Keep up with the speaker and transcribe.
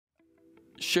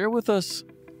share with us,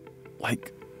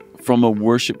 like, from a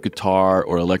worship guitar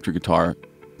or electric guitar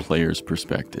player's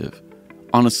perspective,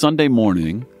 on a Sunday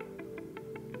morning,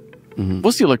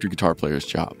 what's the electric guitar player's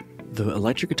job? The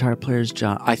electric guitar player's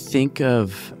job, I think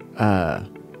of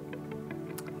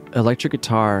electric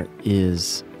guitar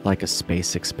is like a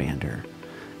space expander.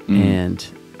 And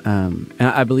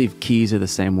I believe keys are the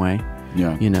same way.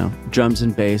 Yeah. You know, drums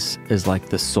and bass is like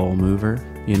the soul mover,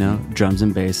 you know, drums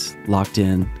and bass locked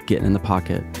in, getting in the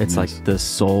pocket. It's like the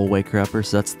soul waker upper.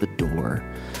 So that's the door.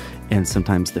 And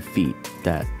sometimes the feet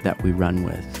that we run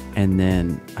with. And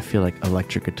then I feel like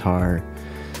electric guitar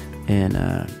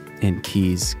and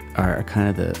keys are kind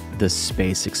of the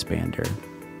space expander,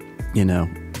 you know.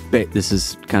 This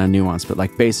is kind of nuanced, but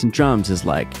like bass and drums is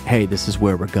like, hey, this is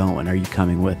where we're going. Are you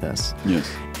coming with us?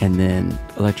 Yes. And then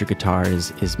electric guitar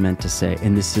is meant to say,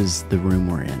 and this is the room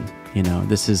we're in. You know,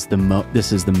 this is the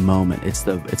moment.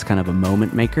 It's kind of a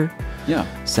moment maker. Yeah.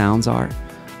 Sounds are,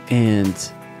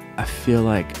 and I feel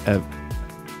like a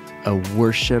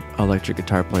worship electric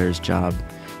guitar player's job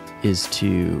is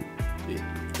to,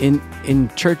 in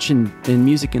church and in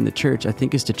music in the church, I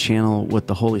think, is to channel what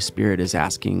the Holy Spirit is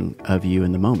asking of you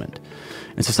in the moment.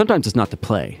 And so sometimes it's not to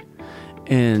play,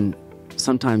 and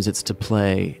sometimes it's to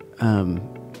play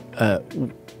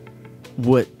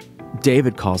what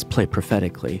David calls play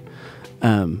prophetically,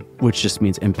 which just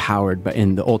means empowered, but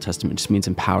in the Old Testament just means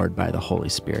empowered by the Holy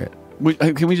Spirit.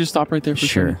 Can we just stop right there for a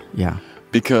second? Sure, yeah.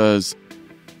 Because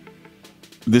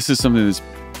this is something that's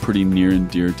pretty near and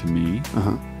dear to me.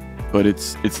 But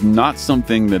it's not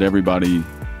something that everybody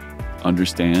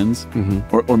understands,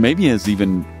 or maybe has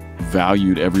even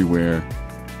valued everywhere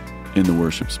in the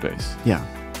worship space. Yeah.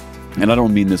 And I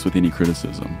don't mean this with any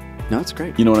criticism. No, it's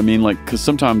great. You know what I mean? Like, because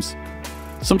sometimes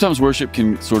worship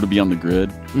can sort of be on the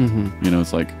grid. You know,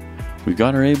 it's like, we've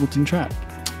got our Ableton track,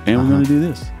 and we're going to do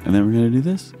this, and then we're going to do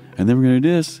this, and then we're going to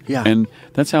do this. Yeah. And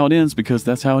that's how it ends, because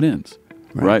that's how it ends.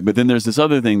 Right? But then there's this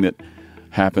other thing that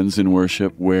happens in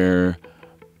worship where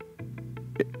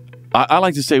I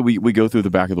like to say we go through the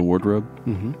back of the wardrobe,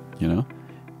 you know,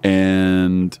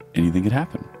 and anything could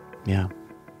happen. Yeah.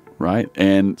 Right?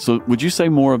 And so would you say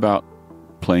more about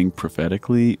playing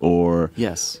prophetically, or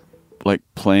yes, like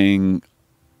playing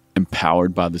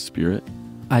empowered by the Spirit?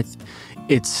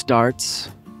 It starts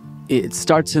in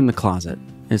the closet.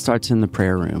 It starts in the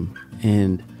prayer room.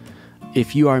 And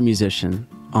if you are a musician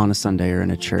on a Sunday or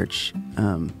in a church,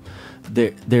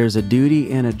 there's a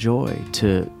duty and a joy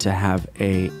to have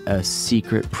a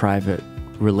secret, private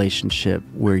relationship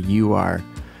where you are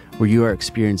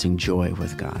experiencing joy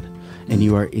with God, and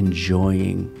you are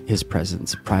enjoying His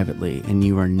presence privately, and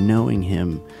you are knowing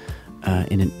Him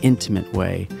in an intimate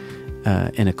way,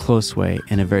 in a close way,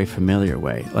 in a very familiar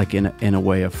way, like in a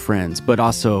way of friends, but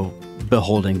also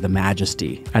beholding the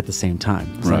majesty at the same time.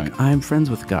 It's like, I'm friends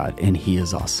with God, and He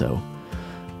is also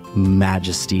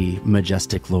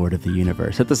majestic Lord of the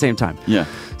universe at the same time. Yeah.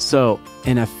 So,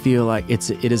 and I feel like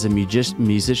it is a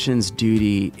musician's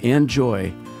duty and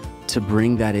joy to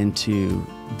bring that into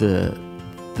the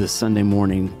Sunday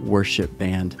morning worship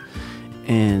band,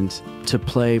 and to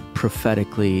play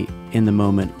prophetically in the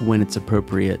moment when it's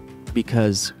appropriate,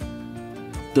 because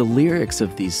the lyrics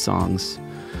of these songs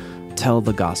tell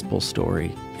the gospel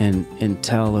story and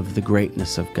tell of the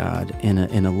greatness of God in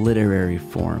a literary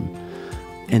form.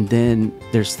 And then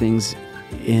there's things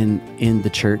in the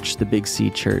church, the Big C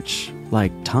church,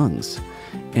 like tongues,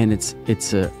 and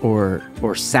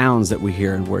or sounds that we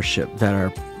hear in worship that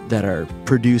are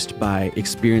produced by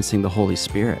experiencing the Holy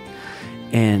Spirit,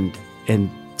 and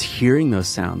hearing those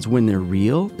sounds when they're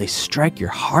real, they strike your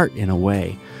heart in a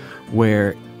way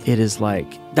where it is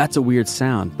like, that's a weird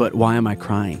sound, but why am I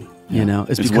crying? Yeah. You know,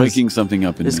 it's waking something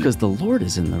up in me. It's because the Lord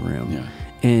is in the room. Yeah.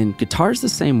 And guitar's the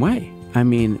same way. I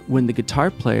mean, when the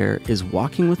guitar player is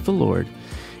walking with the Lord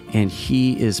and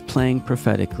he is playing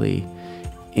prophetically,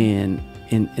 and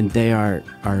they are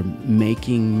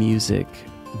making music,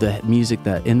 the music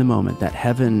that in the moment that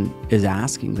heaven is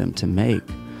asking them to make,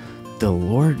 the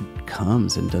Lord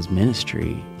comes and does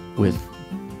ministry with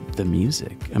the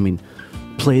music. I mean,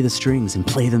 play the strings and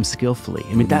play them skillfully.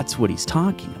 I mean, that's what he's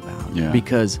talking about. Yeah.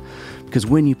 Because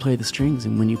when you play the strings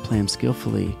and when you play them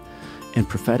skillfully and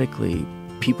prophetically,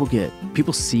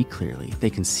 people see clearly.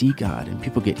 They can see God, and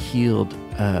people get healed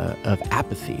of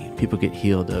apathy. People get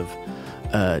healed of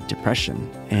depression,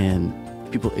 and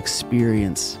people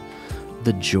experience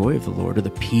the joy of the Lord or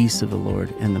the peace of the Lord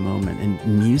in the moment.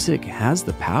 And music has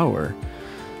the power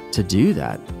to do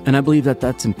that. And I believe that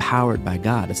that's empowered by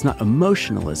God. It's not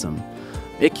emotionalism.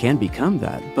 It can become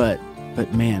that, but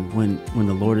man, when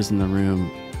the Lord is in the room,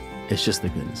 it's just the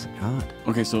goodness of God.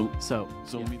 Okay, so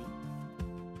yeah.